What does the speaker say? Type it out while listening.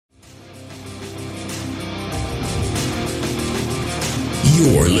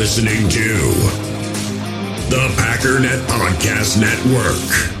You're listening to the Packernet Podcast Network.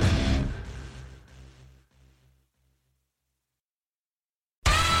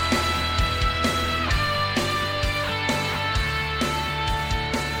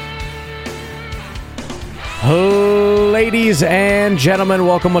 Ladies and gentlemen,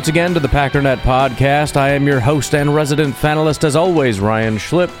 welcome once again to the Packernet Podcast. I am your host and resident fanalist, as always, Ryan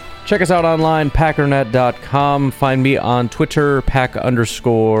Schlip. Check us out online, packernet.com. Find me on Twitter, pack_dada.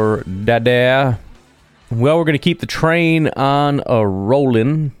 Well, we're going to keep the train on a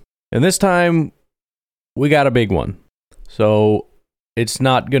rolling. And this time, we got a big one. So, it's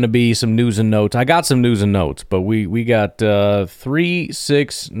not going to be some news and notes. I got some news and notes, but we got 3,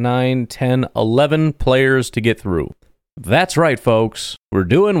 6, 9, 10, 11 players to get through. That's right, folks. We're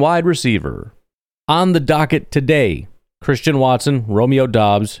doing wide receiver. On the docket today, Christian Watson, Romeo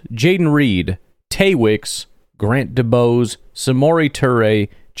Doubs, Jaden Reed, Tay Wicks, Grant DuBose, Samori Toure,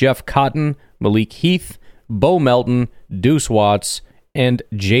 Jeff Cotton, Malik Heath, Bo Melton, Deuce Watts, and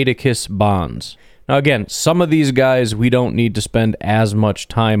Jadakiss Bonds. Now again, some of these guys we don't need to spend as much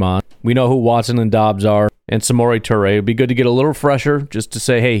time on. We know who Watson and Doubs are, and Samori Toure. It'd be good to get a little fresher, just to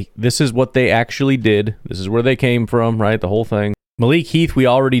say, hey, this is what they actually did. This is where they came from, right? The whole thing. Malik Heath, we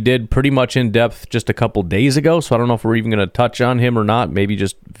already did pretty much in depth just a couple days ago, so I don't know if we're even going to touch on him or not. Maybe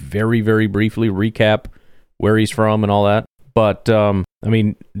just very, very briefly recap where he's from and all that. But,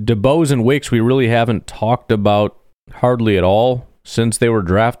 DuBose and Wicks, we really haven't talked about hardly at all since they were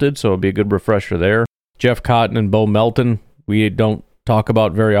drafted, so it'll be a good refresher there. Jeff Cotton and Bo Melton, we don't talk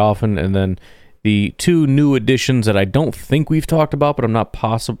about very often. And then the two new additions that I don't think we've talked about, but I'm not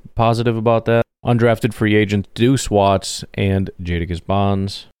positive about that. Undrafted free agent Deuce Watts and Jadakiss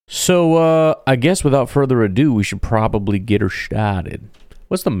Bonds. So, I guess without further ado, we should probably get her started.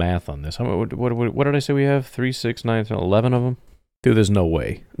 What's the math on this? What did I say we have? 3, 6, 9, 10, 11 of them? Dude, there's no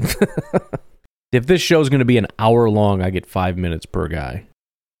way. If this show's going to be an hour long, I get 5 minutes per guy.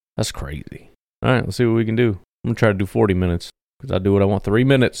 That's crazy. All right, let's see what we can do. I'm going to try to do 40 minutes because I'll do what I want. 3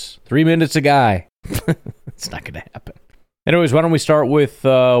 minutes. 3 minutes a guy. It's not going to happen. Anyways, why don't we start with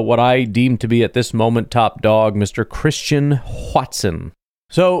what I deem to be at this moment top dog, Mr. Christian Watson.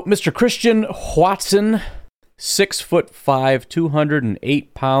 So, Mr. Christian Watson, 6'5",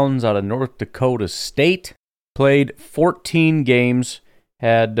 208 pounds out of North Dakota State. Played 14 games,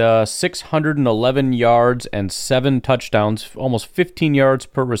 had 611 yards and 7 touchdowns, almost 15 yards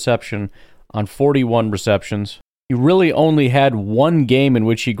per reception on 41 receptions. He really only had one game in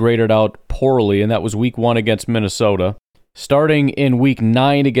which he graded out poorly, and that was Week 1 against Minnesota. Starting in Week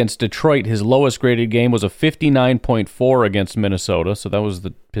 9 against Detroit, his lowest graded game was a 59.4 against Minnesota, so that was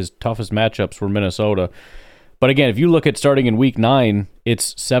his toughest matchups were Minnesota. But again, if you look at starting in Week 9,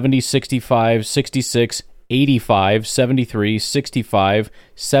 it's 70, 65, 66, 85, 73, 65,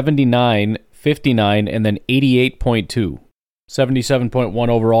 79, 59, and then 88.2. 77.1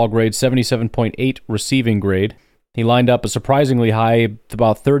 overall grade, 77.8 receiving grade. He lined up a surprisingly high,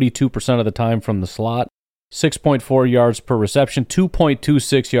 about 32% of the time from the slot. 6.4 yards per reception,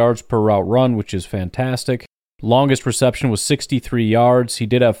 2.26 yards per route run, which is fantastic. Longest reception was 63 yards. He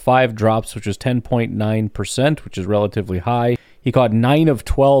did have 5 drops, which was 10.9%, which is relatively high. He caught 9 of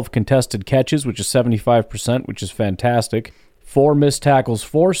 12 contested catches, which is 75%, which is fantastic. 4 missed tackles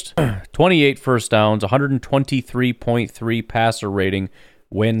forced, 28 first downs, 123.3 passer rating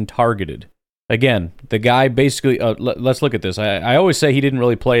when targeted. Again, the guy basically, let's look at this. I always say he didn't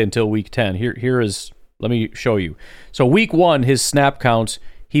really play until Week 10. Here is, let me show you. So Week 1, his snap counts,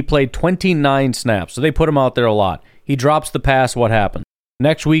 he played 29 snaps, so they put him out there a lot. He drops the pass, what happened?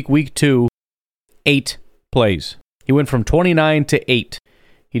 Next week, Week 2, 8 plays. He went from 29 to 8.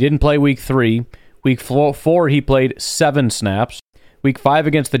 He didn't play Week 3. Week 4, he played 7 snaps. Week 5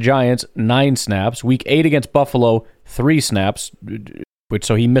 against the Giants, 9 snaps. Week 8 against Buffalo, 3 snaps.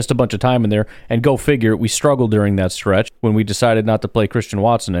 So he missed a bunch of time in there. And go figure, we struggled during that stretch when we decided not to play Christian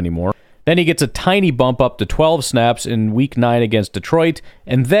Watson anymore. Then he gets a tiny bump up to 12 snaps in Week 9 against Detroit.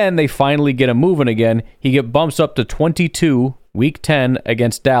 And then they finally get him moving again. He bumps up to 22 Week 10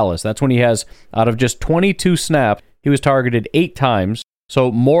 against Dallas. That's when he has, out of just 22 snaps, he was targeted 8 times.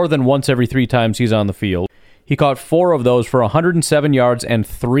 So more than once every 3 times he's on the field. He caught 4 of those for 107 yards and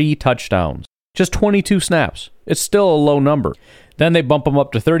 3 touchdowns. Just 22 snaps. It's still a low number. Then they bump him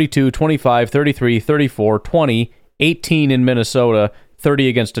up to 32, 25, 33, 34, 20, 18 in Minnesota, 30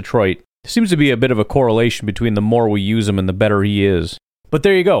 against Detroit. Seems to be a bit of a correlation between the more we use him and the better he is. But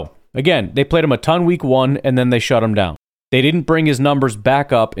there you go. Again, they played him a ton Week 1, and then they shut him down. They didn't bring his numbers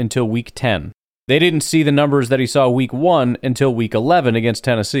back up until Week 10. They didn't see the numbers that he saw Week 1 until Week 11 against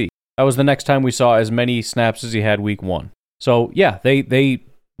Tennessee. That was the next time we saw as many snaps as he had Week 1. So, yeah, they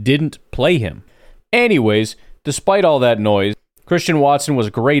didn't play him. Anyways, despite all that noise, Christian Watson was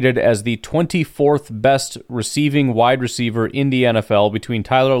graded as the 24th best receiving wide receiver in the NFL between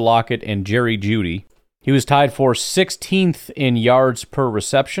Tyler Lockett and Jerry Jeudy. He was tied for 16th in yards per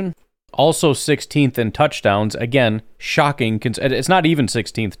reception, also 16th in touchdowns. Again, shocking. It's not even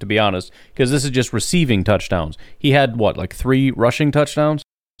 16th, to be honest, because this is just receiving touchdowns. He had, 3 rushing touchdowns?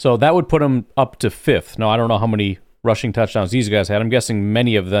 So that would put him up to 5th. Now, I don't know how many rushing touchdowns these guys had. I'm guessing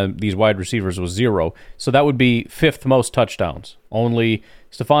many of these wide receivers was 0. So that would be 5th most touchdowns. Only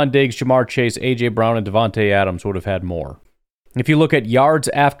Stephon Diggs, Jamar Chase, A.J. Brown, and Devontae Adams would have had more. If you look at yards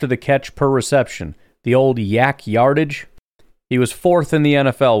after the catch per reception, the old yak yardage, he was 4th in the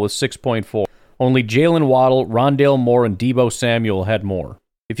NFL with 6.4. Only Jalen Waddle, Rondale Moore, and Deebo Samuel had more.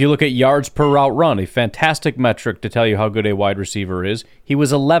 If you look at yards per route run, a fantastic metric to tell you how good a wide receiver is, he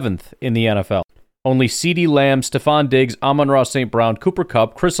was 11th in the NFL. Only CeeDee Lamb, Stephon Diggs, Amon-Ra St. Brown, Cooper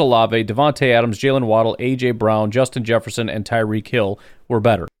Kupp, Chris Olave, Devontae Adams, Jalen Waddle, A.J. Brown, Justin Jefferson, and Tyreek Hill were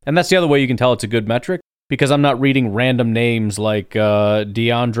better. And that's the other way you can tell it's a good metric, because I'm not reading random names like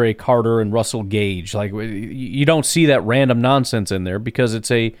DeAndre Carter and Russell Gage. Like, you don't see that random nonsense in there because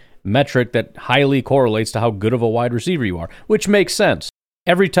it's a metric that highly correlates to how good of a wide receiver you are, which makes sense.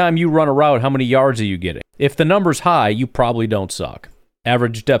 Every time you run a route, how many yards are you getting? If the number's high, you probably don't suck.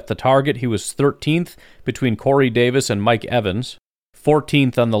 Average depth of target, he was 13th between Corey Davis and Mike Evans.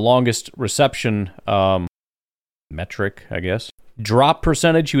 14th on the longest reception metric, I guess. Drop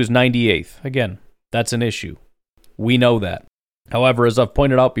percentage, he was 98th. Again, that's an issue. We know that. However, as I've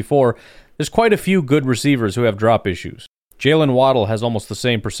pointed out before, there's quite a few good receivers who have drop issues. Jalen Waddle has almost the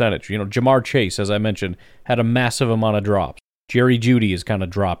same percentage. Jamar Chase, as I mentioned, had a massive amount of drops. Jerry Jeudy is kind of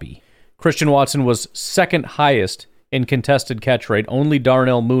droppy. Christian Watson was second highest in contested catch rate. Only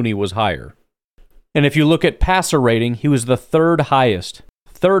Darnell Mooney was higher. And if you look at passer rating, he was the third highest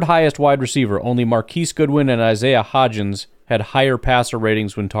wide receiver. Only Marquise Goodwin and Isaiah Hodgins had higher passer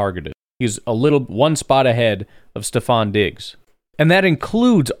ratings when targeted. He's one spot ahead of Stephon Diggs. And that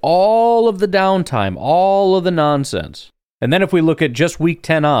includes all of the downtime, all of the nonsense. And then if we look at just week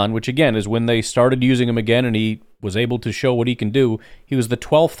 10 on, which again is when they started using him again and he was able to show what he can do, he was the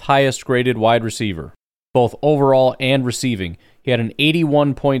 12th highest graded wide receiver, both overall and receiving. He had an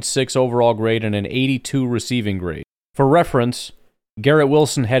 81.6 overall grade and an 82 receiving grade. For reference, Garrett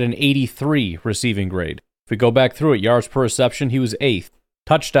Wilson had an 83 receiving grade. If we go back through it, yards per reception, he was 8th.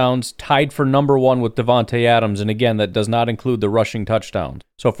 Touchdowns, tied for number 1 with Devontae Adams, and again, that does not include the rushing touchdowns.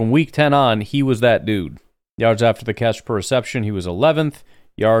 So from week 10 on, he was that dude. Yards after the catch per reception, he was 11th.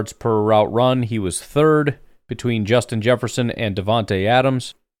 Yards per route run, he was 3rd between Justin Jefferson and Devontae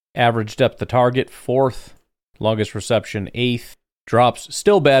Adams. Average depth of target, 4th. Longest reception, 8th. Drops,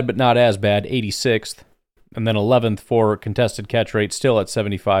 still bad, but not as bad, 86th. And then 11th for contested catch rate, still at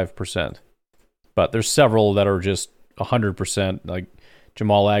 75%. But there's several that are just 100%, like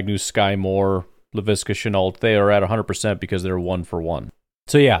Jamal Agnew, Sky Moore, Laviska Shenault. They are at 100% because they're 1-for-1.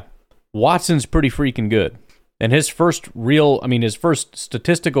 So yeah, Watson's pretty freaking good. And his first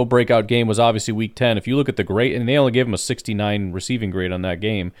statistical breakout game was obviously week 10. If you look at the grade, and they only gave him a 69 receiving grade on that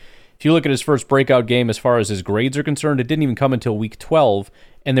game. If you look at his first breakout game as far as his grades are concerned, it didn't even come until week 12,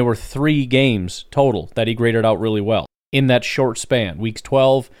 and there were 3 games total that he graded out really well in that short span, weeks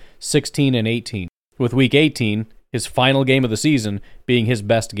 12, 16, and 18. With week 18, his final game of the season being his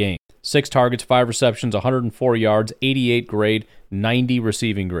best game. 6 targets, 5 receptions, 104 yards, 88 grade, 90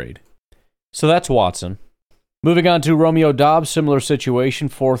 receiving grade. So that's Watson. Moving on to Romeo Doubs, similar situation,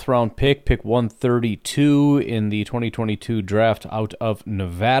 4th round pick 132 in the 2022 draft out of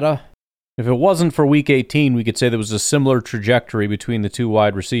Nevada. If it wasn't for week 18, we could say there was a similar trajectory between the two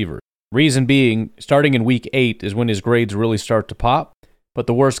wide receivers. Reason being, starting in week 8 is when his grades really start to pop, but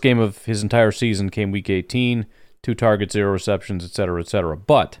the worst game of his entire season came week 18, 2 targets, 0 receptions, etc., etc.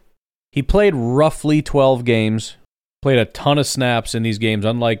 But he played roughly 12 games, played a ton of snaps in these games,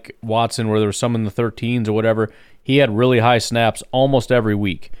 unlike Watson where there were some in the 13s or whatever. He had really high snaps almost every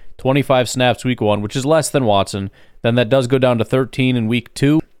week. 25 snaps week 1, which is less than Watson. Then that does go down to 13 in week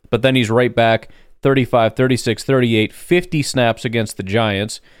 2, but then he's right back, 35, 36, 38, 50 snaps against the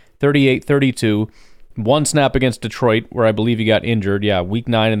Giants, 38, 32, 1 snap against Detroit, where I believe he got injured, week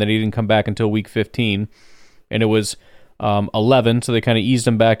 9, and then he didn't come back until week 15, and it was 11, so they kind of eased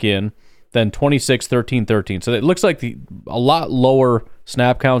him back in. Then 26, 13, 13. So it looks like a lot lower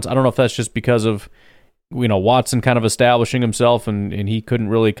snap counts. I don't know if that's just because of Watson kind of establishing himself and he couldn't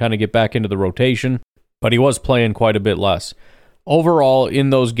really kind of get back into the rotation, but he was playing quite a bit less. Overall, in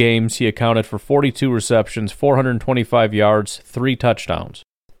those games, he accounted for 42 receptions, 425 yards, 3 touchdowns.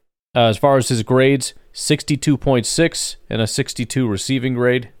 As far as his grades, 62.6 and a 62 receiving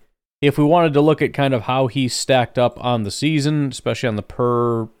grade. If we wanted to look at kind of how he stacked up on the season, especially on the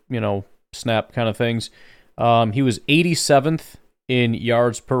per, snap kind of things, he was 87th in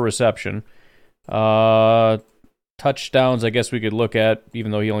yards per reception. Touchdowns, I guess we could look at,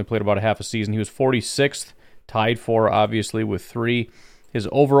 even though he only played about a half a season. He was 46th, tied for, obviously, with 3. His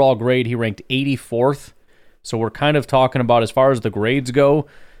overall grade, he ranked 84th. So we're kind of talking about, as far as the grades go,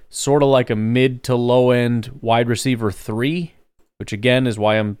 sort of like a mid to low end wide receiver 3, which again is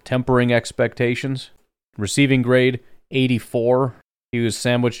why I'm tempering expectations. Receiving grade, 84. He was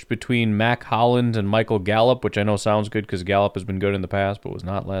sandwiched between Mac Hollins and Michael Gallup, which I know sounds good because Gallup has been good in the past, but was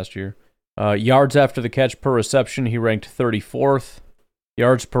not last year. Yards after the catch per reception, he ranked 34th.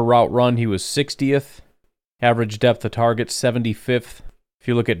 Yards per route run, he was 60th. Average depth of target, 75th. If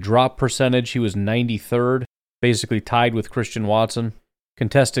you look at drop percentage, he was 93rd, basically tied with Christian Watson.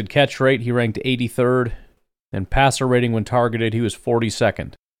 Contested catch rate, he ranked 83rd. And passer rating when targeted, he was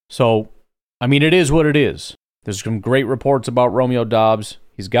 42nd. So, it is what it is. There's some great reports about Romeo Doubs.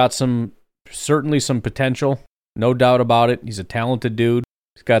 He's got certainly some potential, no doubt about it. He's a talented dude.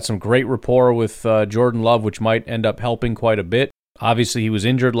 He's got some great rapport with Jordan Love, which might end up helping quite a bit. Obviously, he was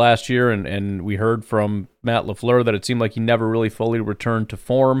injured last year, and we heard from Matt LaFleur that it seemed like he never really fully returned to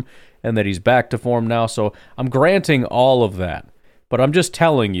form, and that he's back to form now. So I'm granting all of that. But I'm just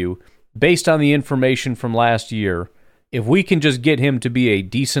telling you, based on the information from last year, if we can just get him to be a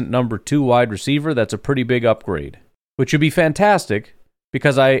decent number 2 wide receiver, that's a pretty big upgrade, which would be fantastic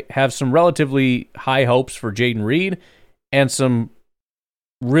because I have some relatively high hopes for Jayden Reed and some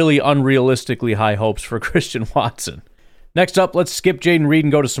really unrealistically high hopes for Christian Watson. Next up, let's skip Jayden Reed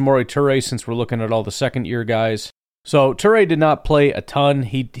and go to Samori Toure since we're looking at all the second-year guys. So Toure did not play a ton.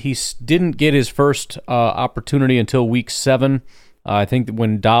 He didn't get his first opportunity until week 7. I think that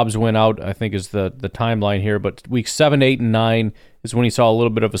when Doubs went out, I think is the timeline here, but weeks 7, 8, and 9 is when he saw a little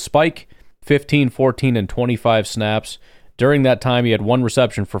bit of a spike, 15, 14, and 25 snaps. During that time, he had 1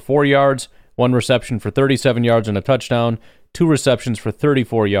 reception for 4 yards, 1 reception for 37 yards and a touchdown, 2 receptions for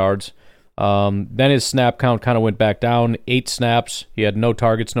 34 yards. Then his snap count kind of went back down, 8 snaps. He had no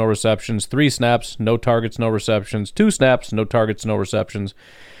targets, no receptions, 3 snaps, no targets, no receptions, 2 snaps, no targets, no receptions.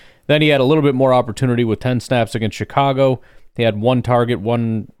 Then he had a little bit more opportunity with 10 snaps against Chicago. He had 1 target,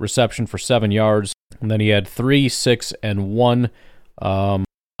 1 reception for 7 yards. And then he had 3, 6, and 1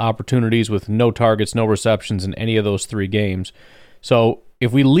 opportunities with no targets, no receptions in any of those 3 games. So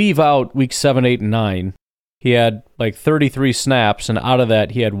if we leave out week 7, 8, and 9, he had like 33 snaps, and out of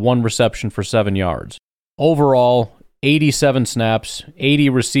that, he had 1 reception for 7 yards. Overall, 87 snaps, 80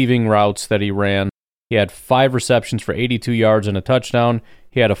 receiving routes that he ran. He had 5 receptions for 82 yards and a touchdown.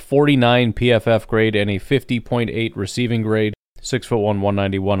 He had a 49 PFF grade and a 50.8 receiving grade. 6'1",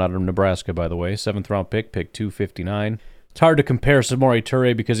 191 out of Nebraska, by the way. 7th round pick 259. It's hard to compare Samori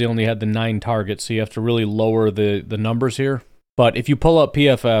Toure because he only had the 9 targets, so you have to really lower the numbers here. But if you pull up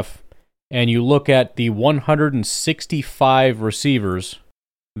PFF and you look at the 165 receivers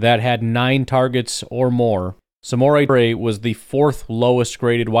that had 9 targets or more, Samori Toure was the 4th lowest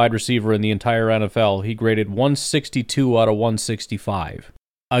graded wide receiver in the entire NFL. He graded 162 out of 165.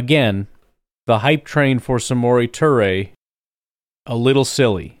 Again, the hype train for Samori Toure, a little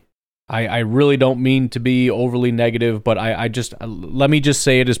silly. I really don't mean to be overly negative, but I just let me just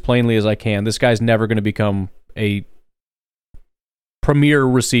say it as plainly as I can. This guy's never going to become a premier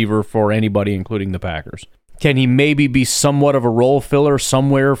receiver for anybody, including the Packers. Can he maybe be somewhat of a role filler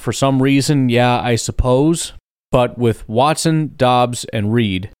somewhere for some reason? Yeah, I suppose. But with Watson, Doubs, and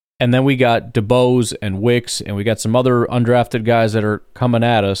Reed, and then we got DeBose and Wicks, and we got some other undrafted guys that are coming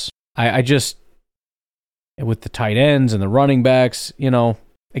at us, I just, with the tight ends and the running backs,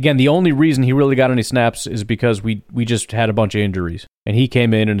 again, the only reason he really got any snaps is because we just had a bunch of injuries. And he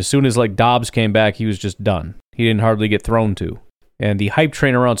came in, and as soon as Doubs came back, he was just done. He didn't hardly get thrown to. And the hype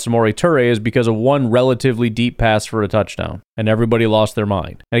train around Samori Toure is because of 1 relatively deep pass for a touchdown. And everybody lost their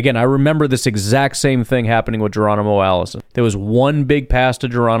mind. And again, I remember this exact same thing happening with Geronimo Allison. There was 1 big pass to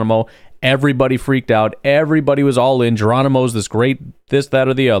Geronimo. Everybody freaked out. Everybody was all in. Geronimo's this great, this, that,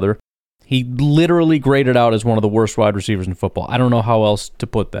 or the other. He literally graded out as one of the worst wide receivers in football. I don't know how else to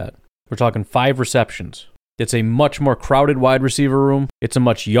put that. We're talking 5 receptions. It's a much more crowded wide receiver room. It's a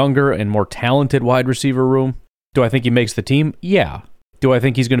much younger and more talented wide receiver room. Do I think he makes the team? Yeah. Do I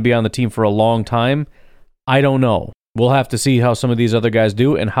think he's going to be on the team for a long time? I don't know. We'll have to see how some of these other guys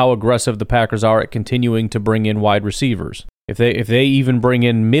do and how aggressive the Packers are at continuing to bring in wide receivers. If they even bring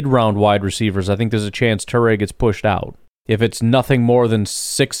in mid-round wide receivers, I think there's a chance Toure gets pushed out. If it's nothing more than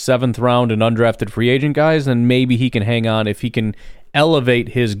 6th, 7th round and undrafted free agent guys, then maybe he can hang on if he can elevate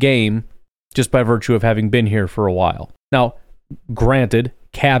his game just by virtue of having been here for a while. Now, granted,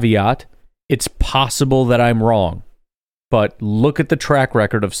 caveat, it's possible that I'm wrong. But look at the track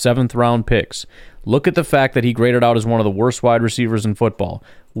record of 7th-round picks. Look at the fact that he graded out as one of the worst wide receivers in football.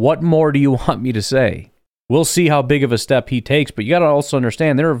 What more do you want me to say? We'll see how big of a step he takes, but you got to also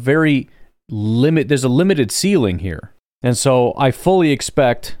understand there's a limited ceiling here. And so I fully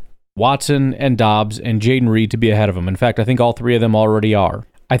expect Watson and Dobbs and Jayden Reed to be ahead of him. In fact, I think all three of them already are.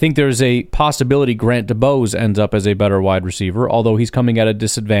 I think there's a possibility Grant DuBose ends up as a better wide receiver, although he's coming at a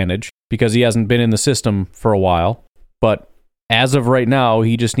disadvantage because he hasn't been in the system for a while. But as of right now,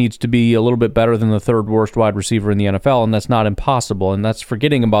 he just needs to be a little bit better than the third worst wide receiver in the NFL, and that's not impossible. And that's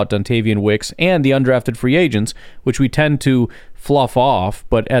forgetting about Dontavian Wicks and the undrafted free agents, which we tend to fluff off.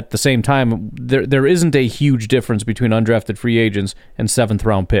 But at the same time, there isn't a huge difference between undrafted free agents and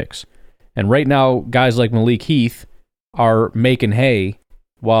 7th-round picks. And right now, guys like Malik Heath are making hay,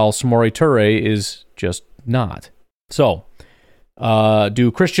 while Samori Toure is just not. So,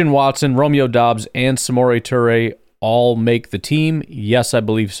 do Christian Watson, Romeo Doubs, and Samori Toure all make the team? Yes, I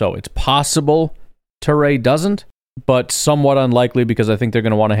believe so. It's possible Toure doesn't, but somewhat unlikely because I think they're going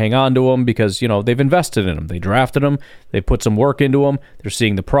to want to hang on to him because, they've invested in him. They drafted him. They put some work into him. They're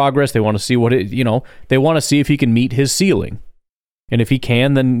seeing the progress. They want to see they want to see if he can meet his ceiling. And if he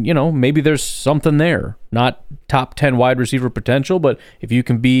can, then, maybe there's something there. Not top 10 wide receiver potential, but if you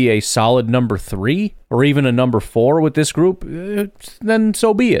can be a solid number 3 or even a number 4 with this group, then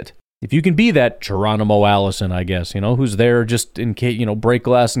so be it. If you can be that Geronimo Allison, I guess, who's there just in case, break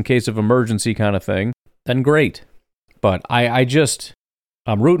glass in case of emergency kind of thing, then great. But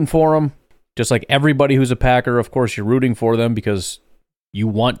I'm rooting for him. Just like everybody who's a Packer, of course, you're rooting for them because you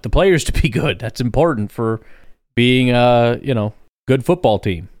want the players to be good. That's important for being a, good football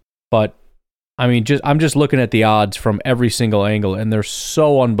team. But I'm just looking at the odds from every single angle, and they're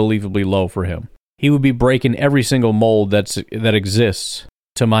so unbelievably low for him. He would be breaking every single mold that exists.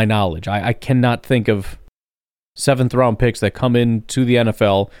 To my knowledge, I cannot think of 7th-round picks that come into the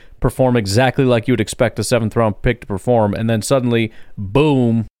NFL, perform exactly like you would expect a 7th-round pick to perform, and then suddenly,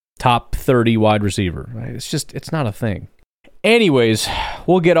 boom, top 30 wide receiver. It's not a thing. Anyways,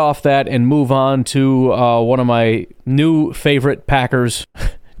 we'll get off that and move on to one of my new favorite Packers,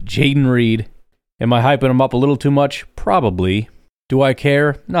 Jayden Reed. Am I hyping him up a little too much? Probably. Do I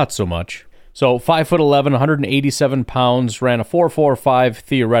care? Not so much. So 5'11", 187 pounds, ran a 4.45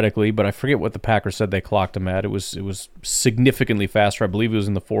 theoretically, but I forget what the Packers said they clocked him at. It was significantly faster. I believe it was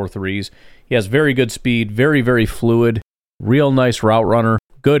in the 4.3s. He has very good speed, very, very fluid, real nice route runner,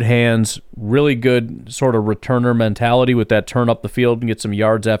 good hands, really good sort of returner mentality with that turn up the field and get some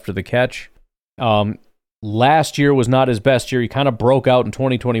yards after the catch. Last year was not his best year. He kind of broke out in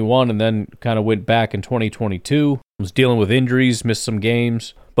 2021 and then kind of went back in 2022. Was dealing with injuries, missed some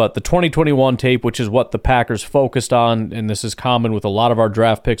games. But the 2021 tape, which is what the Packers focused on, and this is common with a lot of our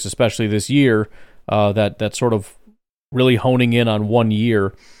draft picks, especially this year, that sort of really honing in on 1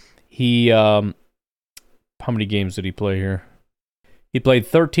 year. He, how many games did he play here? He played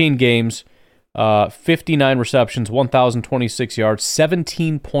 13 games, 59 receptions, 1,026 yards,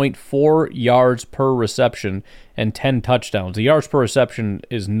 17.4 yards per reception, and 10 touchdowns. The yards per reception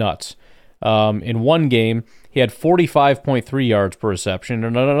is nuts. In one game, he had 45.3 yards per reception,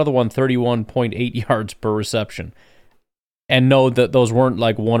 and another one, 31.8 yards per reception. And know that those weren't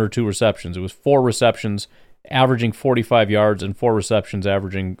like 1 or 2 receptions. It was 4 receptions, averaging 45 yards, and 4 receptions,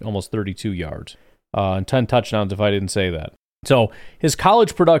 averaging almost 32 yards. And 10 touchdowns, if I didn't say that. So his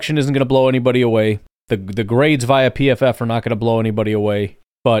college production isn't going to blow anybody away. The grades via PFF are not going to blow anybody away.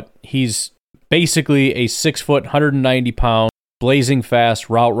 But he's basically a 6 foot, 190 pound, blazing fast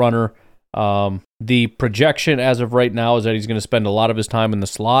route runner. The projection as of right now is that he's going to spend a lot of his time in the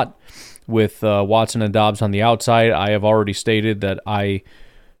slot with Watson and Dobbs on the outside. I have already stated that I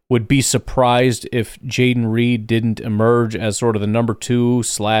would be surprised if Jayden Reed didn't emerge as sort of the number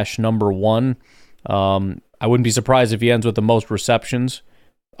 2/number 1. I wouldn't be surprised if he ends with the most receptions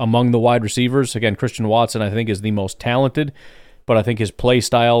among the wide receivers. Again, Christian Watson, I think, is the most talented. But I think his play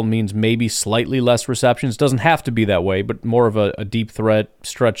style means maybe slightly less receptions. Doesn't have to be that way, but more of a deep threat,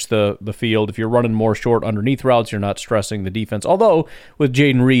 stretch the field. If you're running more short underneath routes, you're not stressing the defense. Although, with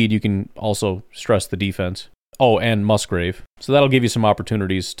Jayden Reed, you can also stress the defense. Oh, and Musgrave. So that'll give you some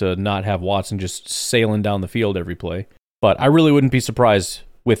opportunities to not have Watson just sailing down the field every play. But I really wouldn't be surprised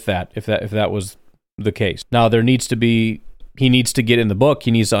with that if that was the case. Now, he needs to get in the book.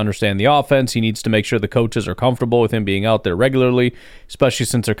 He needs to understand the offense. He needs to make sure the coaches are comfortable with him being out there regularly, especially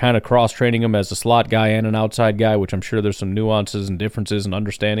since they're kind of cross-training him as a slot guy and an outside guy, which I'm sure there's some nuances and differences and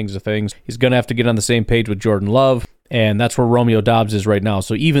understandings of things. He's going to have to get on the same page with Jordan Love And that's where Romeo Doubs is right now.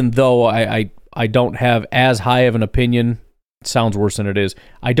 So even though I don't have as high of an opinion, it sounds worse than it is,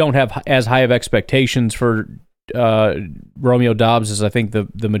 I don't have as high of expectations for Romeo Doubs as I think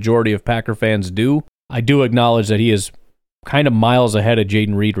the majority of Packer fans do. I do acknowledge that he is kind of miles ahead of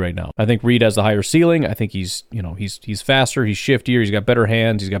Jayden Reed right now. I think Reed has the higher ceiling. I think he's faster, he's shiftier, he's got better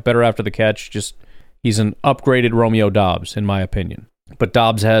hands, he's got better after the catch. Just he's an upgraded Romeo Doubs, in my opinion. But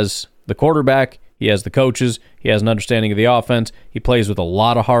Doubs has the quarterback, he has the coaches, he has an understanding of the offense, he plays with a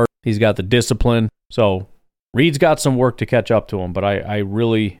lot of heart, he's got the discipline. So Reed's got some work to catch up to him, but I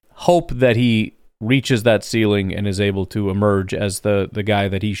really hope that he reaches that ceiling and is able to emerge as the guy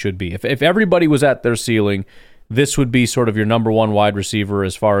that he should be. If everybody was at their ceiling, this would be sort of your number one wide receiver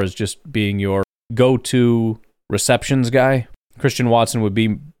as far as just being your go-to receptions guy. Christian Watson would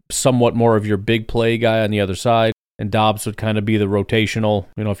be somewhat more of your big play guy on the other side, and Doubs would kind of be the rotational.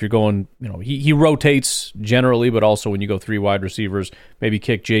 If you're going, he rotates generally, but also when you go 3 wide receivers, maybe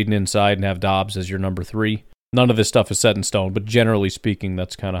kick Jayden inside and have Doubs as your number 3. None of this stuff is set in stone, but generally speaking,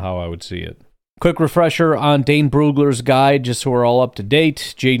 that's kind of how I would see it. Quick refresher on Dane Brugler's guide, just so we're all up to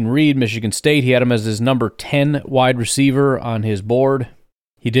date. Jayden Reed, Michigan State, he had him as his number 10 wide receiver on his board.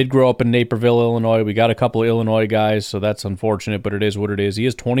 He did grow up in Naperville, Illinois. We got a couple of Illinois guys, so that's unfortunate, but it is what it is. He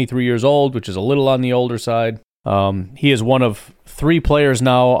is 23 years old, which is a little on the older side. He is one of 3 players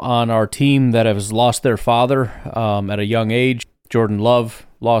now on our team that has lost their father at a young age. Jordan Love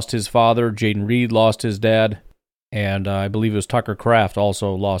lost his father. Jayden Reed lost his dad. And I believe it was Tucker Kraft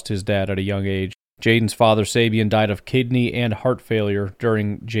also lost his dad at a young age. Jayden's father, Sabian, died of kidney and heart failure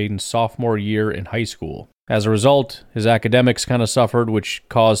during Jayden's sophomore year in high school. As a result, his academics kind of suffered, which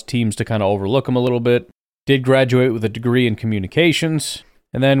caused teams to kind of overlook him a little bit. Did graduate with a degree in communications.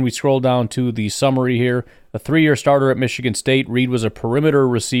 And then we scroll down to the summary here. A 3-year starter at Michigan State, Reed was a perimeter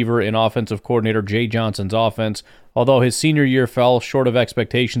receiver in offensive coordinator Jay Johnson's offense. Although his senior year fell short of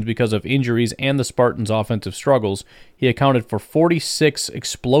expectations because of injuries and the Spartans' offensive struggles, he accounted for 46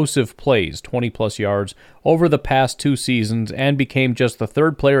 explosive plays, 20-plus yards, over the past 2 seasons and became just the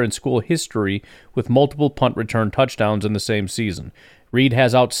 3rd player in school history with multiple punt return touchdowns in the same season. Reed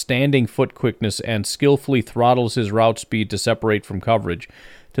has outstanding foot quickness and skillfully throttles his route speed to separate from coverage.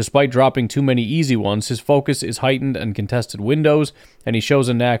 Despite dropping too many easy ones, his focus is heightened in contested windows, and he shows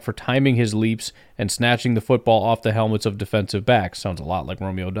a knack for timing his leaps and snatching the football off the helmets of defensive backs. Sounds a lot like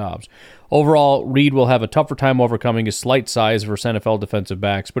Romeo Doubs. Overall, Reed will have a tougher time overcoming his slight size versus NFL defensive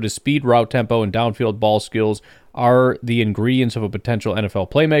backs, but his speed, route tempo, and downfield ball skills are the ingredients of a potential NFL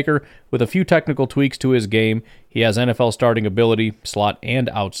playmaker. With a few technical tweaks to his game, he has NFL starting ability, slot and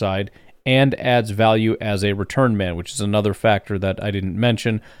outside, and adds value as a return man, which is another factor that I didn't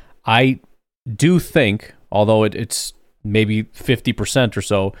mention. I do think, although it's maybe 50% or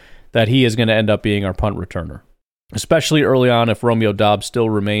so, that he is going to end up being our punt returner. Especially early on, if Romeo Doubs still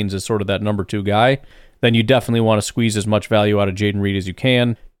remains as sort of that number 2 guy, then you definitely want to squeeze as much value out of Jayden Reed as you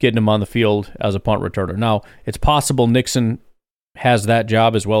can, getting him on the field as a punt returner. Now, it's possible Nixon has that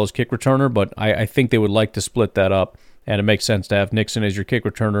job as well as kick returner, but I think they would like to split that up. And it makes sense to have Nixon as your kick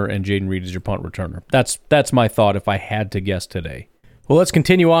returner and Jayden Reed as your punt returner. That's my thought if I had to guess today. Well, let's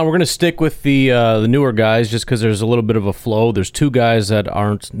continue on. We're going to stick with the newer guys just because there's a little bit of a flow. There's 2 guys that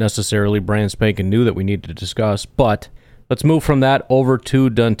aren't necessarily brand spanking new that we need to discuss. But let's move from that over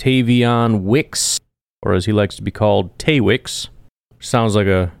to Dontavion Wicks, or as he likes to be called, Tay-Wicks. Sounds like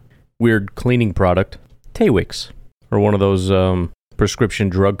a weird cleaning product. Tay-Wicks, or one of those prescription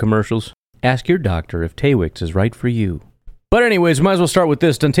drug commercials. Ask your doctor if Tay-Wicks is right for you. But anyways, might as well start with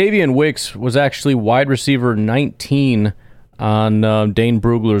this. Dontavion Wicks was actually wide receiver 19 on Dane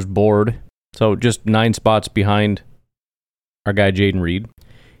Brugler's board. So just 9 spots behind our guy Jayden Reed.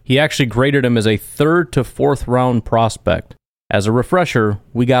 He actually graded him as a 3rd to 4th round prospect. As a refresher,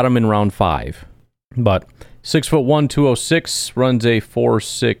 we got him in round 5. But 6'1", 206, runs a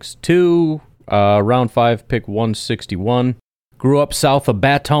 4.62, round 5, pick 161. Grew up south of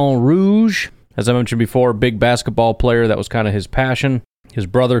Baton Rouge. As I mentioned before, big basketball player. That was kind of his passion. His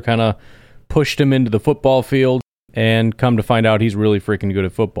brother kind of pushed him into the football field, and come to find out he's really freaking good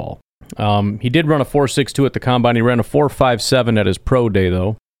at football. He did run a 4.62 at the combine. He ran a 4.57 at his pro day,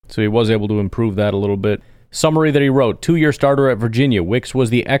 though, so he was able to improve that a little bit. Summary that he wrote: 2-year starter at Virginia, Wicks was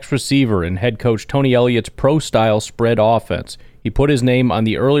the X-receiver in head coach Tony Elliott's pro-style spread offense. He put his name on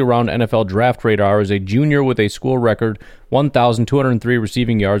the early round NFL draft radar as a junior with a school record 1,203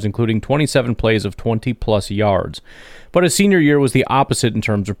 receiving yards, including 27 plays of 20-plus yards. But his senior year was the opposite in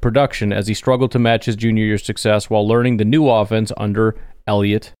terms of production, as he struggled to match his junior year success while learning the new offense under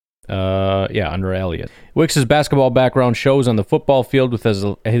Elliott Under Elliott. Wicks' basketball background shows on the football field with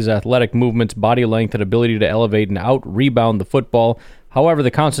his athletic movements, body length, and ability to elevate and out-rebound the football. However,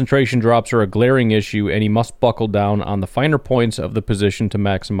 the concentration drops are a glaring issue, and he must buckle down on the finer points of the position to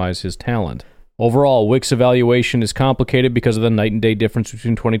maximize his talent. Overall, Wicks' evaluation is complicated because of the night and day difference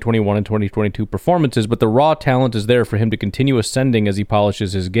between 2021 and 2022 performances, but the raw talent is there for him to continue ascending as he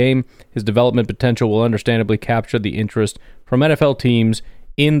polishes his game. His development potential will understandably capture the interest from NFL teams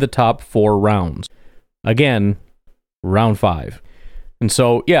in the top 4 rounds. Again, round 5. And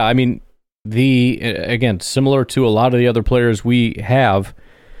so, yeah, I mean, again, similar to a lot of the other players we have,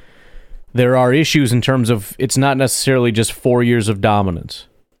 there are issues in terms of it's not necessarily just 4 years of dominance.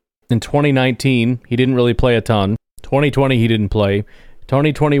 In 2019, he didn't really play a ton. 2020, he didn't play.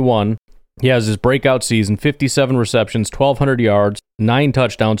 2021, he has his breakout season, 57 receptions, 1,200 yards, 9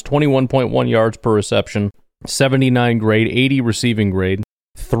 touchdowns, 21.1 yards per reception, 79 grade, 80 receiving grade,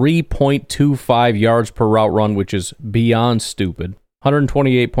 3.25 yards per route run, which is beyond stupid,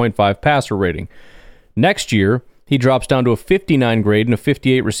 128.5 passer rating. Next year, he drops down to a 59 grade and a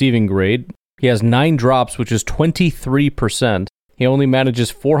 58 receiving grade. He has 9 drops, which is 23%. He only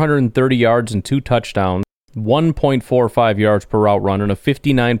manages 430 yards and 2 touchdowns, 1.45 yards per route run, and a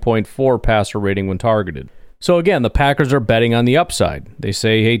 59.4 passer rating when targeted. So again, the Packers are betting on the upside. They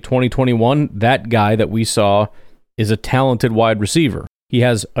say, hey, 2021, that guy that we saw is a talented wide receiver. He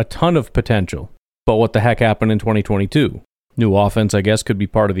has a ton of potential. But what the heck happened in 2022? New offense, I guess, could be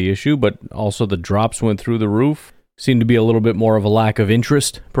part of the issue, but also the drops went through the roof. Seemed to be a little bit more of a lack of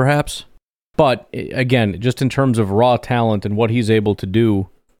interest, perhaps. But again, just in terms of raw talent and what he's able to do,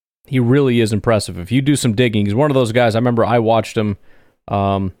 he really is impressive. If you do some digging, he's one of those guys. I remember I watched him.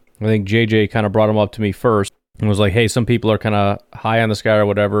 I think JJ kind of brought him up to me first and was like, hey, some people are kind of high on this guy or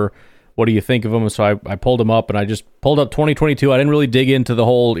whatever. What do you think of him? And so I pulled him up, and I just pulled up 2022. I didn't really dig into the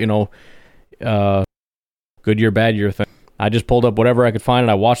whole, good year, bad year thing. I just pulled up whatever I could find,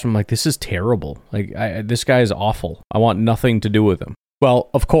 and I watched him like, this is terrible. Like, this guy is awful. I want nothing to do with him. Well,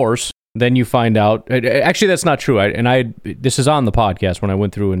 of course, then you find out. Actually, that's not true. This is on the podcast when I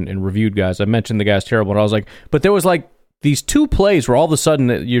went through and reviewed guys. I mentioned the guy's terrible, and I was like, but there was like these 2 plays where all of a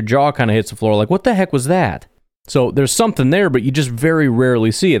sudden your jaw kind of hits the floor. Like, what the heck was that? So there's something there, but you just very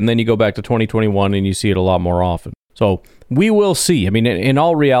rarely see it. And then you go back to 2021 and you see it a lot more often. So we will see. I mean, in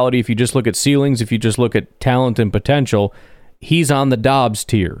all reality, if you just look at ceilings, if you just look at talent and potential, he's on the Dobbs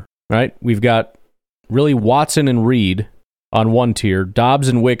tier, right? We've got really Watson and Reed on one tier, Dobbs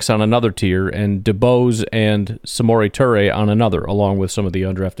and Wicks on another tier, and DeBose and Samori Toure on another, along with some of the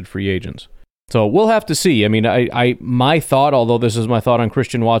undrafted free agents. So we'll have to see. I mean, my thought, although this is my thought on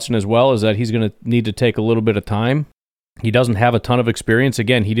Christian Watson as well, is that he's going to need to take a little bit of time. He doesn't have a ton of experience.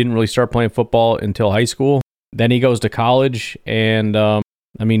 Again, he didn't really start playing football until high school. Then he goes to college, and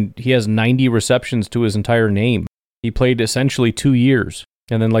he has 90 receptions to his entire name. He played essentially 2 years,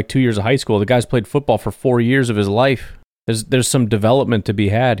 and then like 2 years of high school. The guy's played football for 4 years of his life. There's some development to be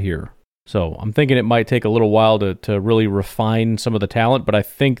had here. So I'm thinking it might take a little while to really refine some of the talent, but I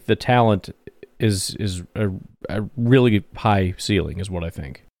think the talent is a really high ceiling is what I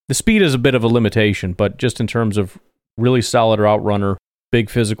think. The speed is a bit of a limitation, but just in terms of really solid route runner, big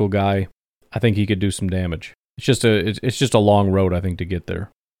physical guy, I think he could do some damage. It's just a long road, I think, to get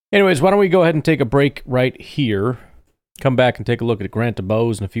there. Anyways, why don't we go ahead and take a break right here, come back and take a look at Grant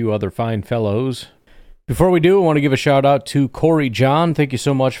DeBose and a few other fine fellows. Before we do, I want to give a shout out to Corey John. Thank you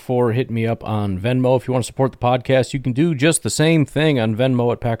so much for hitting me up on Venmo. If you want to support the podcast, you can do just the same thing on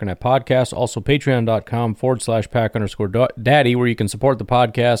Venmo at Packernet Podcast. Also, patreon.com/Pack_Daddy, where you can support the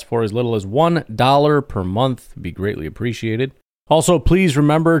podcast for as little as $1 per month. It'd be greatly appreciated. Also, please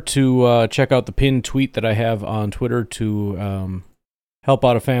remember to check out the pinned tweet that I have on Twitter to help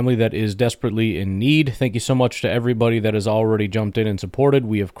out a family that is desperately in need. Thank you so much to everybody that has already jumped in and supported.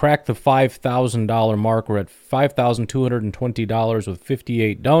 We have cracked the $5,000 mark. We're at $5,220 with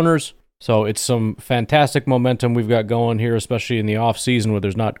 58 donors. So it's some fantastic momentum we've got going here, especially in the off season where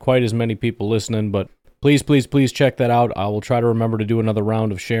there's not quite as many people listening. But please, please, please check that out. I will try to remember to do another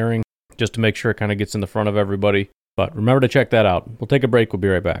round of sharing just to make sure it kind of gets in the front of everybody. But remember to check that out. We'll take a break. We'll be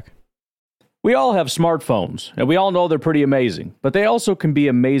right back. We all have smartphones, and we all know they're pretty amazing, but they also can be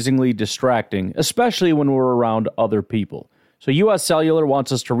amazingly distracting, especially when we're around other people. So US Cellular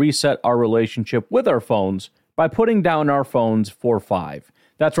wants us to reset our relationship with our phones by putting down our phones for $5.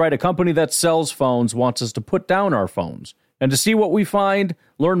 That's right, a company that sells phones wants us to put down our phones. And to see what we find,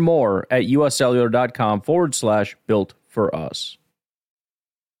 learn more at uscellular.com/built-for-us.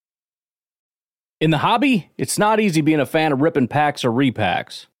 In the hobby, it's not easy being a fan of ripping packs or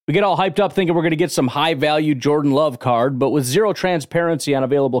repacks. We get all hyped up thinking we're going to get some high-value Jordan Love card, but with zero transparency on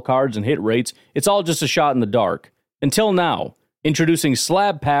available cards and hit rates, it's all just a shot in the dark. Until now, introducing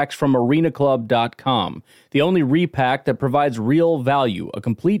slab packs from arenaclub.com, the only repack that provides real value, a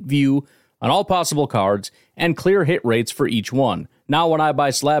complete view on all possible cards, and clear hit rates for each one. Now when I buy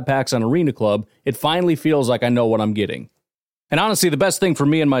slab packs on Arena Club, it finally feels like I know what I'm getting. And honestly, the best thing for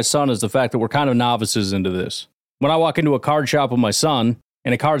me and my son is the fact that we're kind of novices into this. When I walk into a card shop with my son,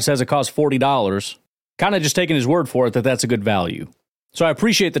 and a card says it costs $40, kind of just taking his word for it that that's a good value. So I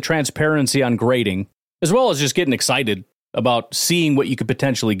appreciate the transparency on grading, as well as just getting excited about seeing what you could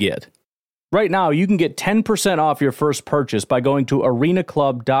potentially get. Right now, you can get 10% off your first purchase by going to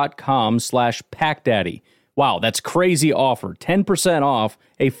arenaclub.com/packdaddy. Wow, that's crazy offer. 10% off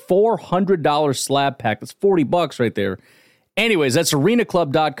a $400 slab pack. That's $40 right there. Anyways, that's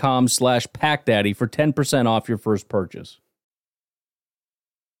arenaclub.com/packdaddy for 10% off your first purchase.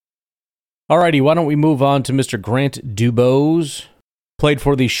 Alrighty, why don't we move on to Mr. Grant Dubose. Played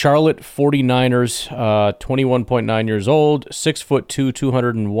for the Charlotte 49ers, 21.9 years old, 6'2",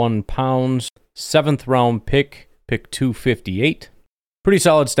 201 pounds, 7th round pick 258. Pretty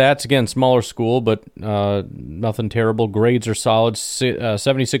solid stats. Again, smaller school, but nothing terrible. Grades are solid.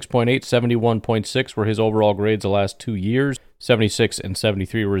 76.8, 71.6 were his overall grades the last 2 years. 76 and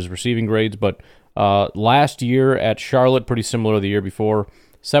 73 were his receiving grades, but last year at Charlotte, pretty similar to the year before.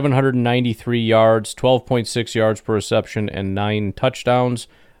 793 yards, 12.6 yards per reception, and 9 touchdowns,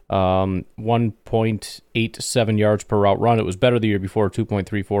 1.87 yards per route run. It was better the year before,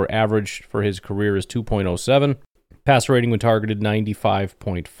 2.34. Average for his career is 2.07. Pass rating when targeted,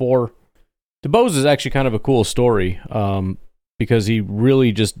 95.4. Dubose is actually kind of a cool story because he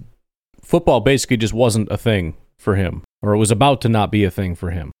really just, football basically just wasn't a thing for him, or it was about to not be a thing for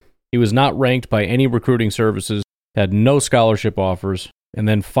him. He was not ranked by any recruiting services, had no scholarship offers. And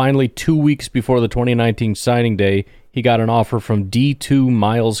then finally, 2 weeks before the 2019 signing day, he got an offer from D2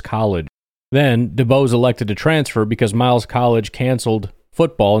 Miles College. Then, Dubose elected to transfer because Miles College canceled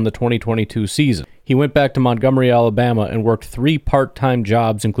football in the 2022 season. He went back to Montgomery, Alabama, and worked 3 part-time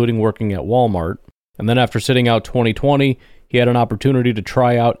jobs, including working at Walmart. And then after sitting out 2020, he had an opportunity to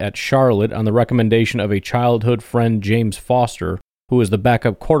try out at Charlotte on the recommendation of a childhood friend, James Foster, who was the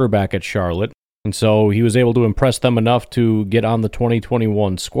backup quarterback at Charlotte. And so he was able to impress them enough to get on the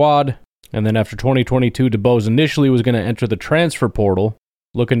 2021 squad. And then after 2022, Dubose initially was going to enter the transfer portal,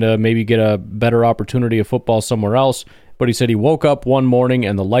 looking to maybe get a better opportunity of football somewhere else. But he said he woke up one morning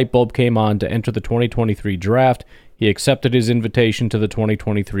and the light bulb came on to enter the 2023 draft. He accepted his invitation to the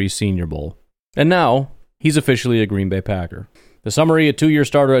 2023 Senior Bowl. And now, he's officially a Green Bay Packer. The summary, a 2-year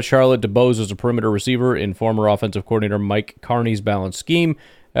starter at Charlotte, Dubose was a perimeter receiver in former offensive coordinator Mike Carney's balanced scheme.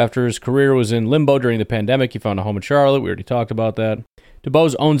 After his career was in limbo during the pandemic, he found a home in Charlotte. We already talked about that.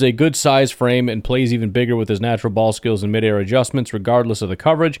 Dubose owns a good size frame and plays even bigger with his natural ball skills and mid-air adjustments, regardless of the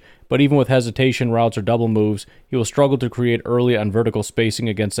coverage. But even with hesitation, routes, or double moves, he will struggle to create early on vertical spacing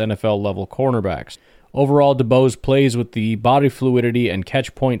against NFL-level cornerbacks. Overall, Dubose plays with the body fluidity and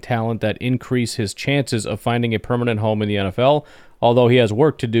catch point talent that increase his chances of finding a permanent home in the NFL, although he has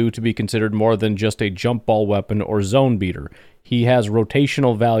work to do to be considered more than just a jump ball weapon or zone beater. He has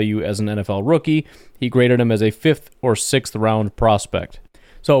rotational value as an NFL rookie. He graded him as a 5th or 6th round prospect.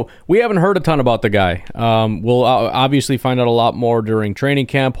 So we haven't heard a ton about the guy. We'll obviously find out a lot more during training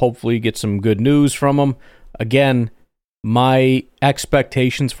camp, hopefully get some good news from him. Again, my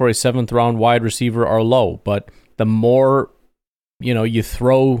expectations for a 7th round wide receiver are low, but the more, you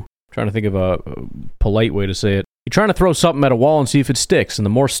throw, trying to think of a polite way to say it, you're trying to throw something at a wall and see if it sticks, and the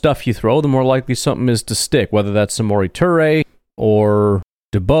more stuff you throw, the more likely something is to stick, whether that's Samori Toure or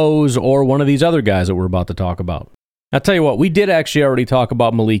Dubose or one of these other guys that we're about to talk about. I'll tell you what, we did actually already talk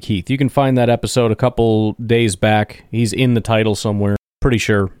about Malik Heath. You can find that episode a couple days back. He's in the title somewhere. Pretty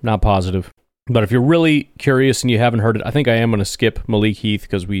sure, not positive. But if you're really curious and you haven't heard it, I think I am going to skip Malik Heath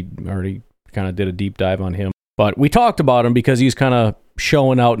because we already kind of did a deep dive on him. But we talked about him because he's kind of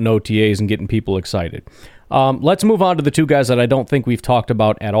showing out in OTAs and getting people excited. Let's move on to the 2 guys that I don't think we've talked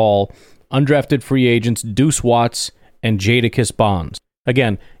about at all. Undrafted free agents, Deuce Watts and Jadakiss Bonds.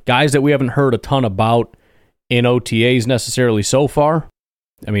 Again, guys that we haven't heard a ton about in OTAs necessarily so far.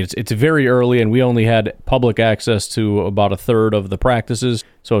 I mean, it's very early, and we only had public access to about a third of the practices,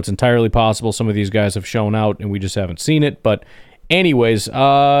 so it's entirely possible some of these guys have shown out, and we just haven't seen it. But anyways,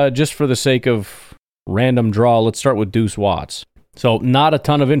 just for the sake of random draw, let's start with Deuce Watts. So not a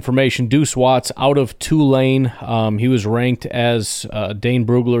ton of information. Deuce Watts out of Tulane. He was ranked as Dane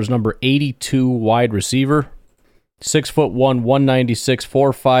Brugler's number 82 wide receiver. 6'1", 196,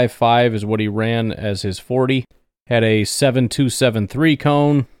 4.55 is what he ran as his 40. Had a 7.273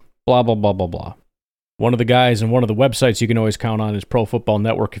 cone, blah, blah, blah, blah, blah. One of the guys and one of the websites you can always count on is Pro Football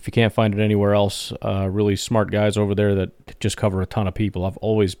Network if you can't find it anywhere else. Really smart guys over there that just cover a ton of people. I've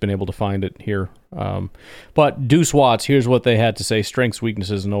always been able to find it here. But Deuce Watts, here's what they had to say, strengths,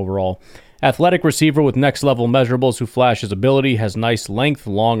 weaknesses, and overall. Athletic receiver with next-level measurables who flashes ability, has nice length,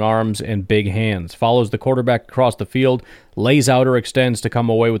 long arms, and big hands. Follows the quarterback across the field, lays out or extends to come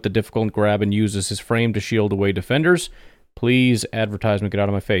away with the difficult grab, and uses his frame to shield away defenders. Please, advertisement, get out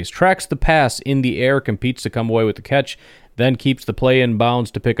of my face. Tracks the pass in the air, competes to come away with the catch, then keeps the play in bounds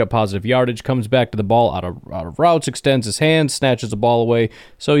to pick up positive yardage, comes back to the ball out of routes, extends his hands, snatches the ball away,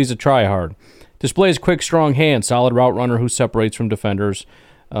 so he's a try-hard. Displays quick, strong hands, solid route runner who separates from defenders.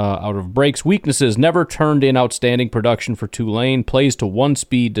 Out of breaks. Weaknesses, never turned in outstanding production for Tulane, plays to one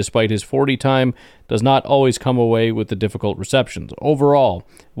speed despite his 40 time, does not always come away with the difficult receptions. Overall,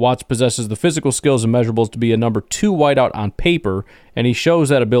 Watts possesses the physical skills and measurables to be a number 2 wideout on paper, and he shows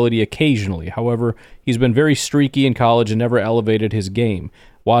that ability occasionally. However, he's been very streaky in college and never elevated his game.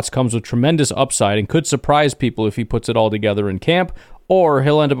 Watts comes with tremendous upside and could surprise people if he puts it all together in camp, or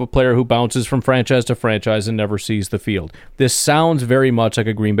he'll end up a player who bounces from franchise to franchise and never sees the field. This sounds very much like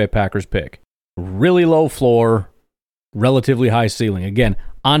a Green Bay Packers pick. Really low floor, relatively high ceiling. Again,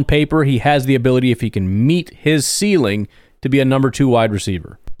 on paper, he has the ability, if he can meet his ceiling, to be a number 2 wide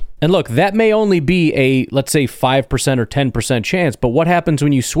receiver. And look, that may only be a, let's say, 5% or 10% chance, but what happens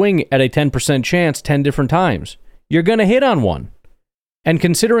when you swing at a 10% chance 10 different times? You're going to hit on one. And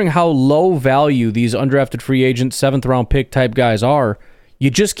considering how low value these undrafted free agent 7th-round pick type guys are, you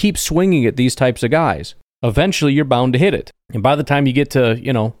just keep swinging at these types of guys. Eventually, you're bound to hit it. And by the time you get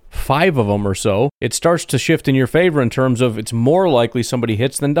to, 5 of them or so, it starts to shift in your favor in terms of it's more likely somebody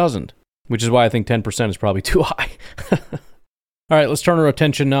hits than doesn't, which is why I think 10% is probably too high. All right, let's turn our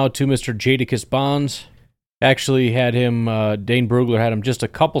attention now to Mr. Jadakiss Bonds. Actually had him, Dane Brugler had him just a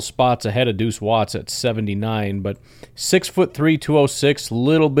couple spots ahead of Deuce Watts at 79, but 6'3", 206,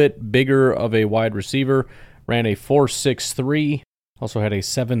 little bit bigger of a wide receiver, ran a 4.63, also had a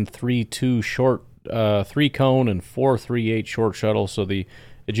 7.32 short 3-cone and 4.38 short shuttle, so the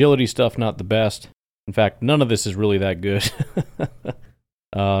agility stuff not the best. In fact, none of this is really that good.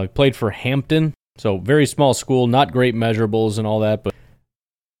 Played for Hampton, so very small school, not great measurables and all that, but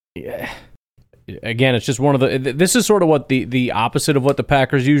yeah. Again, it's just one of the... This is sort of what the opposite of what the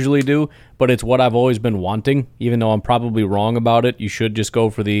Packers usually do, but it's what I've always been wanting, even though I'm probably wrong about it. You should just go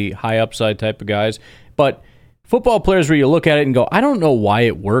for the high upside type of guys. But football players where you look at it and go, I don't know why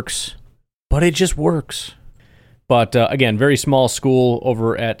it works, but it just works. But again, very small school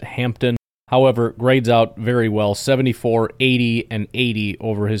over at Hampton. However, grades out very well, 74, 80, and 80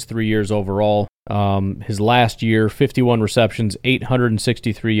 over his 3 years overall. His last year, 51 receptions,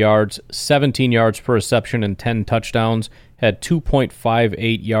 863 yards, 17 yards per reception, and 10 touchdowns. Had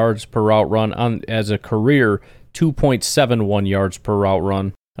 2.58 yards per route run. As a career, 2.71 yards per route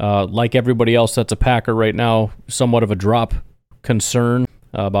run. Like everybody else that's a Packer right now, somewhat of a drop concern.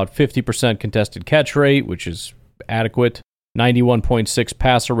 About 50% contested catch rate, which is adequate. 91.6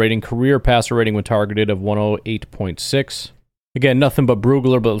 passer rating, career passer rating when targeted of 108.6. Again, nothing but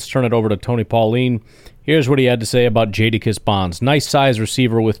Brugler, but let's turn it over to Tony Pauline. Here's what he had to say about Jadakiss Bonds. Nice size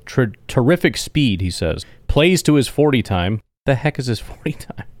receiver with terrific speed, he says. Plays to his 40 time. The heck is his 40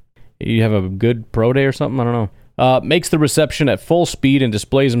 time? You have a good pro day or something? I don't know. Makes the reception at full speed and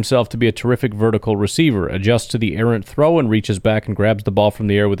displays himself to be a terrific vertical receiver. Adjusts to the errant throw and reaches back and grabs the ball from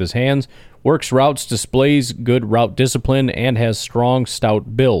the air with his hands. Works routes, displays good route discipline, and has strong,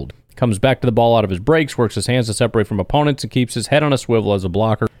 stout build. Comes back to the ball out of his breaks, works his hands to separate from opponents, and keeps his head on a swivel as a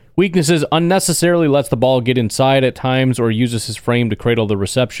blocker. Weaknesses, unnecessarily lets the ball get inside at times or uses his frame to cradle the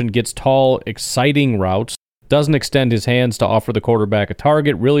reception. Gets tall, exciting routes. Doesn't extend his hands to offer the quarterback a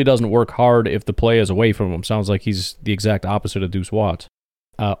target. Really doesn't work hard if the play is away from him. Sounds like he's the exact opposite of Deuce Watts.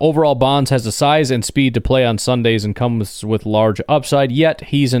 Overall, Bonds has the size and speed to play on Sundays and comes with large upside, yet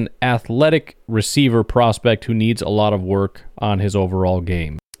he's an athletic receiver prospect who needs a lot of work on his overall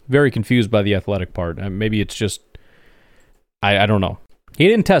game. Very confused by the athletic part. Maybe it's just... I don't know. He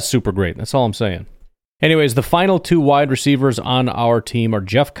didn't test super great. That's all I'm saying. Anyways, the final 2 wide receivers on our team are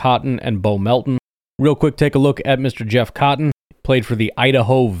Jeff Cotton and Bo Melton. Real quick, take a look at Mr. Jeff Cotton. Played for the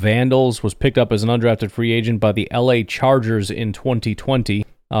Idaho Vandals, was picked up as an undrafted free agent by the LA Chargers in 2020.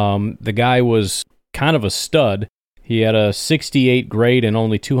 The guy was kind of a stud. He had a 68 grade and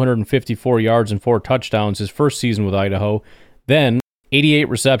only 254 yards and 4 touchdowns his first season with Idaho. Then 88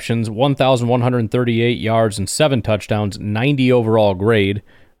 receptions, 1,138 yards and 7 touchdowns, 90 overall grade.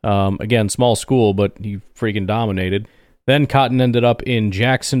 Again, small school, but he freaking dominated. Then Cotton ended up in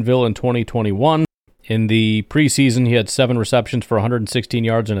Jacksonville in 2021. In the preseason, he had 7 receptions for 116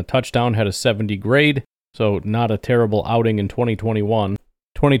 yards and a touchdown, had a 70 grade, so not a terrible outing in 2021.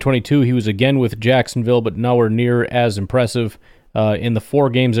 2022, he was again with Jacksonville, but nowhere near as impressive. In the 4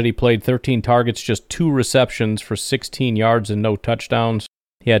 games that he played, 13 targets, just 2 receptions for 16 yards and no touchdowns.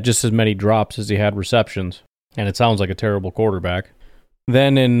 He had just as many drops as he had receptions, and it sounds like a terrible quarterback.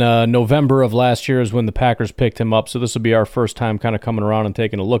 Then in November of last year is when the Packers picked him up, so this will be our first time kind of coming around and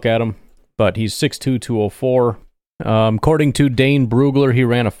taking a look at him. But he's 6'2", 204. According to Dane Brugler, he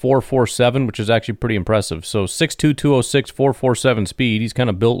ran a 4.47, which is actually pretty impressive. So 6'2", 206, 4.47 speed. He's kind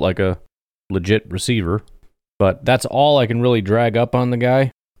of built like a legit receiver. But that's all I can really drag up on the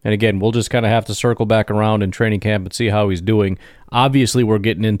guy. And again, we'll just kind of have to circle back around in training camp and see how he's doing. Obviously, we're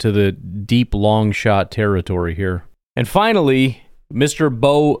getting into the deep long shot territory here. And finally, Mr.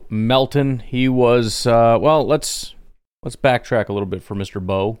 Bo Melton. He was, let's backtrack a little bit for Mr.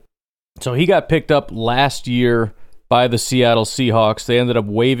 Bo. So he got picked up last year by the Seattle Seahawks. They ended up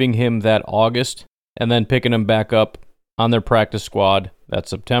waiving him that August and then picking him back up on their practice squad that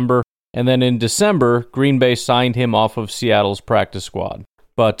September. And then in December, Green Bay signed him off of Seattle's practice squad.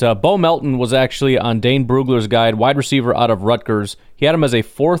 But Bo Melton was actually on Dane Brugler's guide, wide receiver out of Rutgers. He had him as a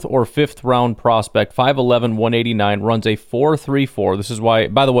 4th or 5th round prospect, 5'11", 189, runs a 4.34. This is why,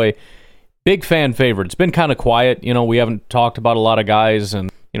 by the way, big fan favorite. It's been kind of quiet. You know, we haven't talked about a lot of guys,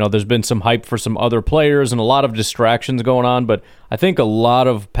 and you know, there's been some hype for some other players and a lot of distractions going on, but I think a lot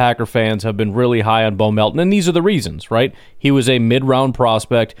of Packer fans have been really high on Bo Melton, and these are the reasons, right? He was a mid-round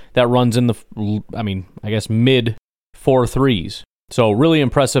prospect that runs in the, mid 4.3s. So really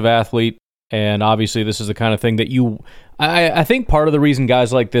impressive athlete, and obviously this is the kind of thing that I think part of the reason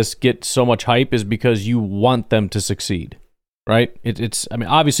guys like this get so much hype is because you want them to succeed. Right?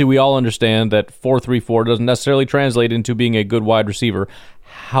 Obviously we all understand that 4.34 doesn't necessarily translate into being a good wide receiver.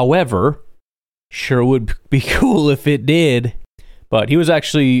 However, sure would be cool if it did. But he was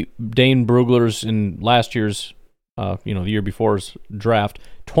actually Dane Brugler's in last year's, the year before's draft,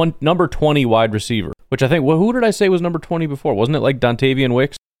 number 20 wide receiver. Which I think, who did I say was number 20 before? Wasn't it like Dontavian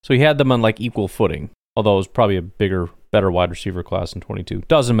Wicks? So he had them on like equal footing. Although it was probably a better wide receiver class in 22.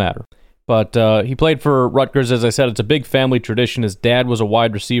 Doesn't matter. But he played for Rutgers. As I said, it's a big family tradition. His dad was a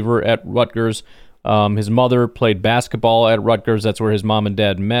wide receiver at Rutgers. His mother played basketball at Rutgers. That's where his mom and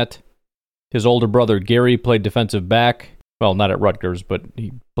dad met. His older brother, Gary, played defensive back. Well, not at Rutgers, but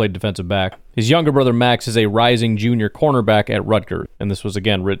he played defensive back. His younger brother, Max, is a rising junior cornerback at Rutgers. And this was,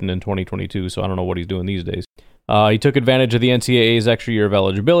 again, written in 2022, so I don't know what he's doing these days. He took advantage of the NCAA's extra year of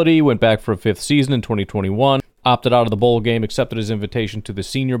eligibility, went back for a 5th season in 2021, opted out of the bowl game, accepted his invitation to the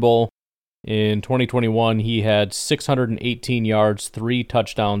Senior Bowl. In 2021, he had 618 yards, 3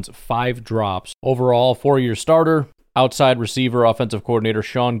 touchdowns, 5 drops. Overall, 4-year starter, outside receiver, offensive coordinator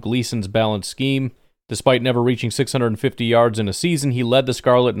Sean Gleason's balanced scheme. Despite never reaching 650 yards in a season, he led the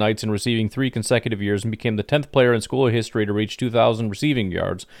Scarlet Knights in receiving 3 consecutive years and became the 10th player in school history to reach 2,000 receiving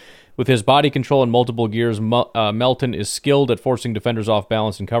yards. With his body control and multiple gears, Melton is skilled at forcing defenders off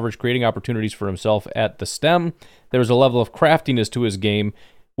balance in coverage, creating opportunities for himself at the stem. There is a level of craftiness to his game,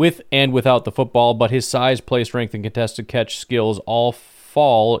 with and without the football, but his size, play strength, and contested catch skills all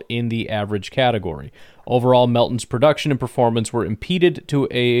fall in the average category. Overall, Melton's production and performance were impeded to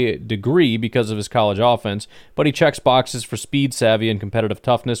a degree because of his college offense, but he checks boxes for speed, savvy, and competitive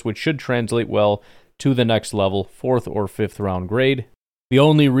toughness, which should translate well to the next level, 4th or 5th round grade. The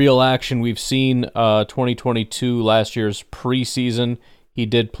only real action we've seen 2022, last year's preseason, he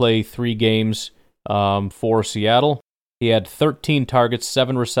did play 3 games for Seattle. He had 13 targets,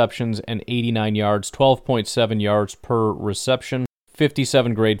 7 receptions, and 89 yards, 12.7 yards per reception,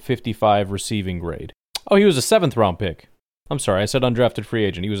 57 grade, 55 receiving grade. Oh, he was a 7th round pick. I'm sorry, I said undrafted free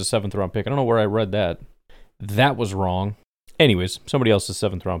agent. He was a 7th round pick. I don't know where I read that. That was wrong. Anyways, somebody else's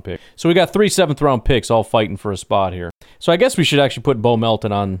 7th round pick. So we got 3 7th round picks all fighting for a spot here. So I guess we should actually put Bo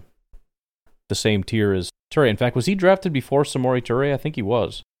Melton on the same tier as Toure. In fact, was he drafted before Samori Toure? I think he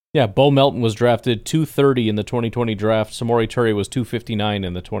was. Yeah, Bo Melton was drafted 230 in the 2020 draft. Samori Toure was 259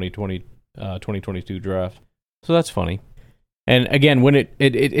 in the 2022 draft. So that's funny. And again, when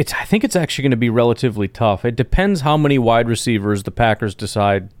it's I think it's actually going to be relatively tough. It depends how many wide receivers the Packers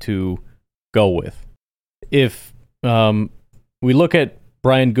decide to go with. If we look at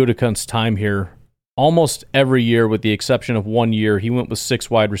Brian Gutekunst's time here, almost every year, with the exception of 1 year, he went with 6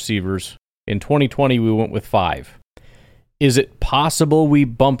 wide receivers. In 2020, we went with 5. Is it possible we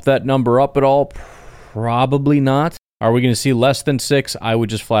bump that number up at all? Probably not. Are we going to see less than 6? I would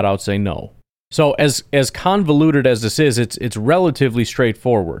just flat out say no. So as convoluted as this is, it's relatively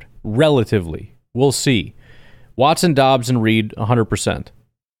straightforward. Relatively. We'll see. Watson, Dobbs, and Reed, 100%.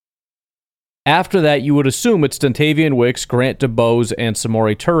 After that, you would assume it's Dontavian Wicks, Grant DuBose, and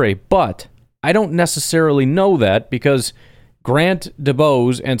Samori Toure. But I don't necessarily know that because Grant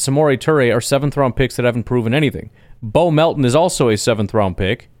DuBose and Samori Toure are 7th-round picks that haven't proven anything. Bo Melton is also a 7th-round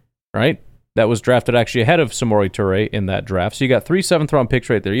pick, right? That was drafted actually ahead of Samori Toure in that draft. So you got 3 7th-round picks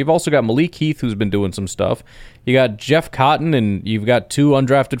right there. You've also got Malik Heath, who's been doing some stuff. You got Jeff Cotton, and you've got 2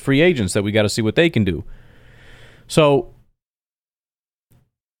 undrafted free agents that we got to see what they can do. So,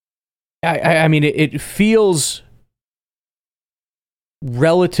 I mean, it feels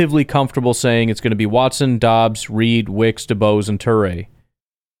relatively comfortable saying it's going to be Watson, Dobbs, Reed, Wicks, DuBose, and Toure.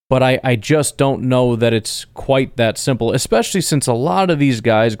 But I just don't know that it's quite that simple, especially since a lot of these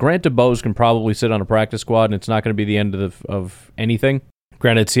guys, Grant DuBose can probably sit on a practice squad, and it's not going to be the end of anything.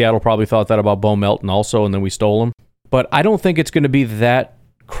 Granted, Seattle probably thought that about Bo Melton also, and then we stole him. But I don't think it's going to be that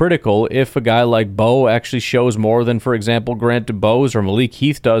critical if a guy like Bo actually shows more than, for example, Grant DuBose or Malik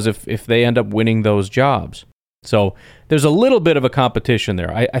Heath does if they end up winning those jobs. So there's a little bit of a competition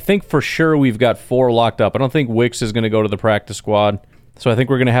there. I think for sure we've got 4 locked up. I don't think Wicks is going to go to the practice squad. So I think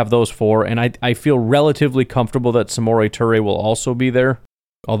we're going to have those 4, and I feel relatively comfortable that Samori Toure will also be there.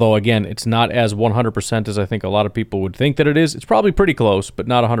 Although, again, it's not as 100% as I think a lot of people would think that it is. It's probably pretty close, but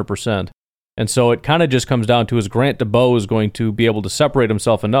not 100%. And so it kind of just comes down to is Grant DuBose going to be able to separate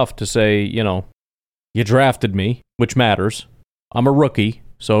himself enough to say, you know, you drafted me, which matters. I'm a rookie,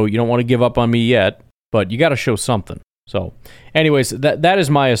 so you don't want to give up on me yet, but you got to show something. So, anyways, that is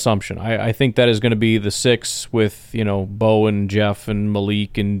my assumption. I think that is going to be the 6 with, you know, Bo and Jeff and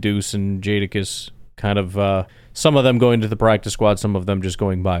Malik and Deuce and Jadakiss, kind of some of them going to the practice squad, some of them just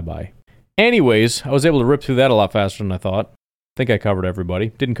going bye-bye. Anyways, I was able to rip through that a lot faster than I thought. I think I covered everybody.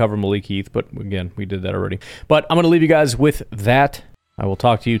 Didn't cover Malik Heath, but again, we did that already. But I'm going to leave you guys with that. I will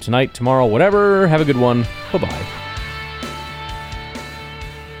talk to you tonight, tomorrow, whatever. Have a good one. Bye-bye.